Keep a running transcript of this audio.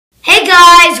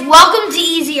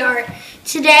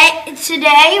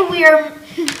Today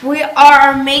we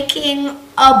are making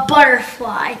a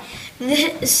butterfly.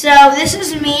 So this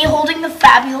is me holding the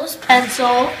fabulous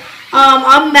pencil.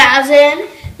 I'm Mazen.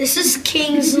 This is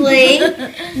Kingsley,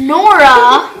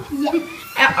 Nora.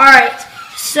 Yeah. All right.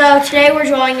 So today we're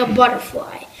drawing a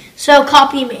butterfly. So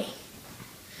copy me.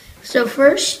 So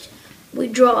first we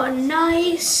draw a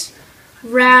nice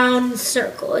round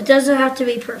circle. It doesn't have to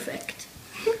be perfect.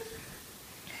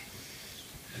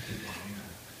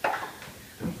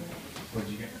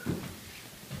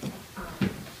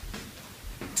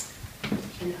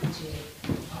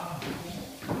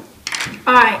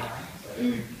 Alright,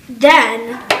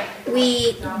 then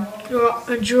we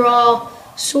draw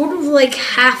sort of like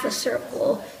half a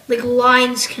circle, like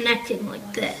lines connecting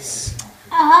like this.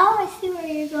 Oh, I see where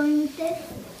you're going with this.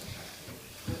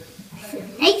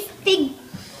 Nice big,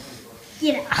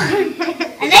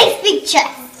 a nice big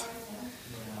chest.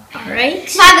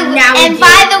 Alright,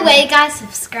 by the way, guys,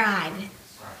 subscribe.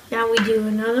 Now we do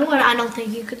another one. I don't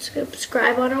think you could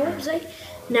subscribe on our website.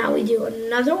 Now we do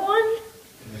another one.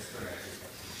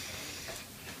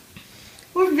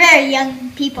 We're very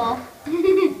young people, so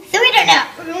we don't know.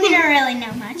 We don't really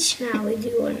know much. Now we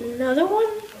do another one.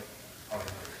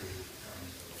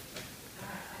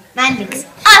 Mine looks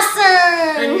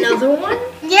awesome. Another one.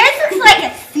 Yours looks like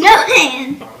a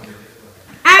snowman.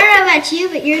 I don't know about you,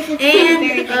 but yours looks very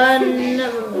big.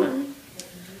 Another one.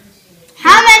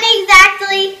 How many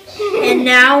exactly? And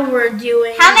now we're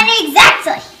doing. How many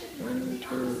exactly? 1,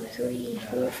 2, 3,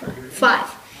 4, 5.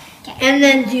 5. Okay. And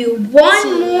then do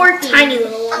one more tiny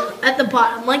little one at the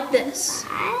bottom, like this.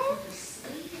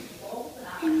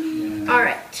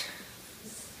 Alright.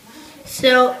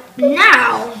 So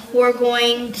now we're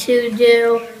going to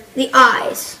do the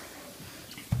eyes.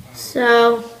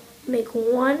 So make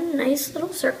one nice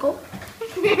little circle.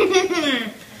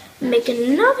 Make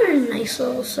another nice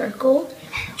little circle.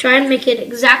 Try and make it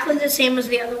exactly the same as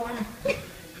the other one.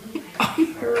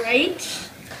 Right?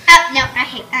 Oh, no, I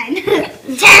hate mine.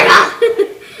 Terrible!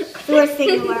 Worst thing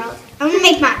in the world. I'm going to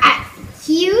make my eyes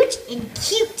huge and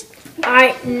cute.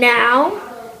 Alright, now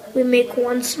we make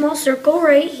one small circle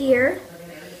right here.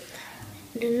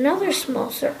 And another small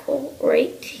circle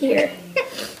right here.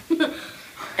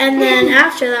 And then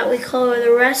after that we color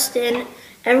the rest in,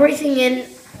 everything in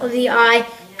the eye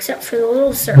except for the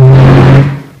little circle.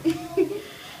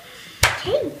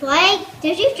 Hey, Blake,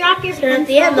 did you drop your pencil? So at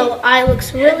the end the eye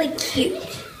looks really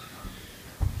cute.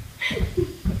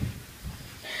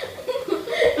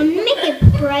 I'm going to make it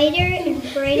brighter and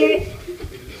brighter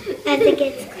as it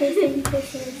gets closer and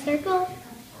closer to the circle.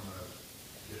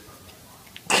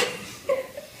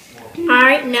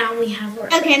 Alright, now we have our...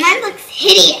 Okay, mine looks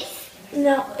hideous.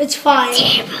 No, it's fine.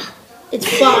 Terrible. It's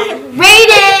fine.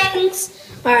 Ratings!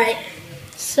 Alright,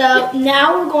 so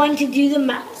now we're going to do the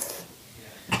mouth.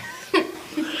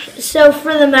 So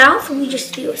for the mouth, we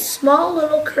just do a small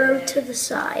little curve to the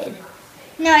side.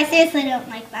 No, I seriously don't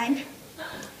like mine.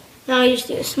 Now you just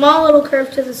do a small little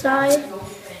curve to the side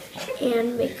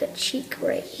and make a cheek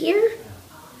right here.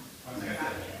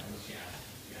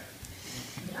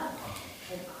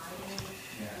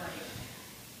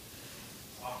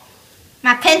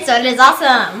 My pencil is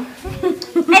awesome. I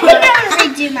think I'm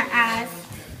going to redo my eyes.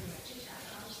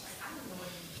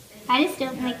 I just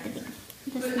don't like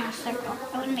the small circle.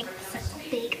 I want to make the circle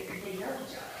bigger.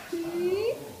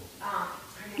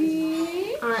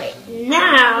 Alright,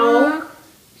 now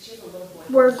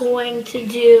we're going to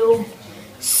do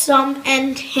some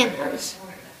antennas.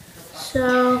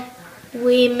 So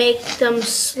we make them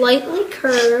slightly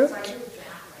curved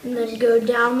and then go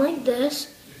down like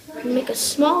this and make a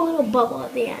small little bubble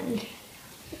at the end.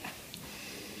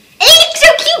 It looks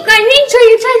so cute, guys. Make sure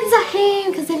you try this at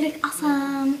home because they look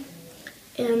awesome.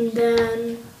 And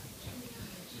then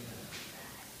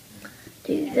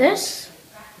do this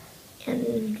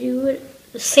and do it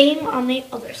the same on the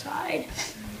other side.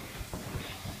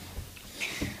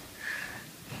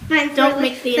 Don't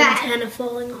make the antenna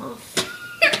falling off.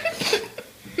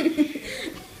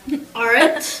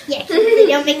 Alright. Yeah,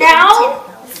 don't make Now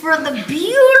for the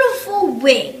beautiful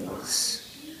wings.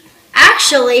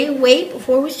 Actually, wait,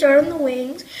 before we start on the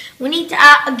wings, we need to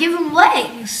give them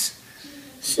legs.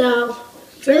 So,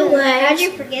 for the legs, how'd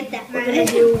you forget that? we're going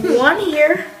to do one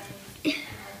here.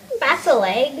 That's a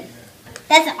leg.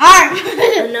 That's an arm.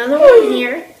 Another one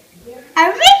here.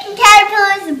 I'm making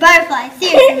caterpillars and butterflies.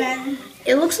 Seriously, man.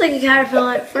 It looks like a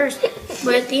caterpillar at first,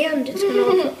 but at the end it's going to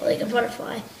look like a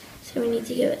butterfly. So we need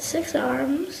to give it 6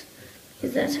 arms,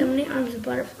 because that's how many arms the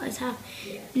butterflies have.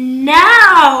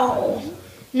 Now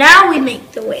we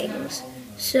make the wings.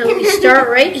 So we start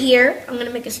right here. I'm going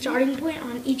to make a starting point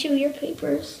on each of your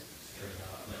papers.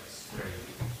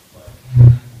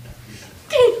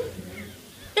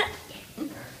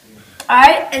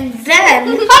 Alright, and then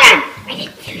Hold on. I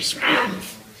didn't finish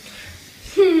rounds.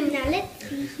 Now let's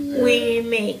see here. we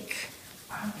make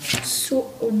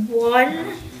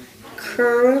one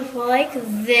curve like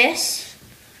this,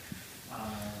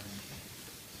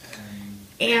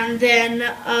 and then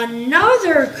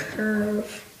another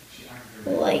curve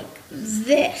like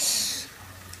this.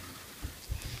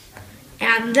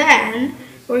 And then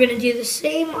we're going to do the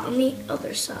same on the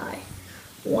other side.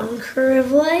 One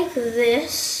curve like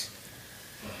this,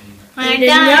 and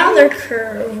another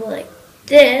curve like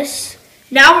this.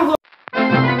 Now we're going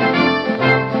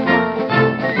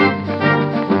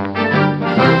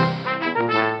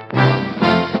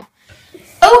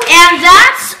and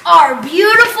that's our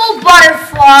beautiful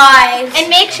butterflies. And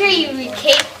make sure you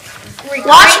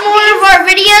Watch more of our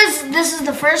videos. This is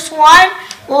the first one.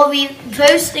 We'll be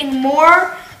posting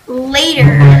more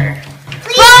later.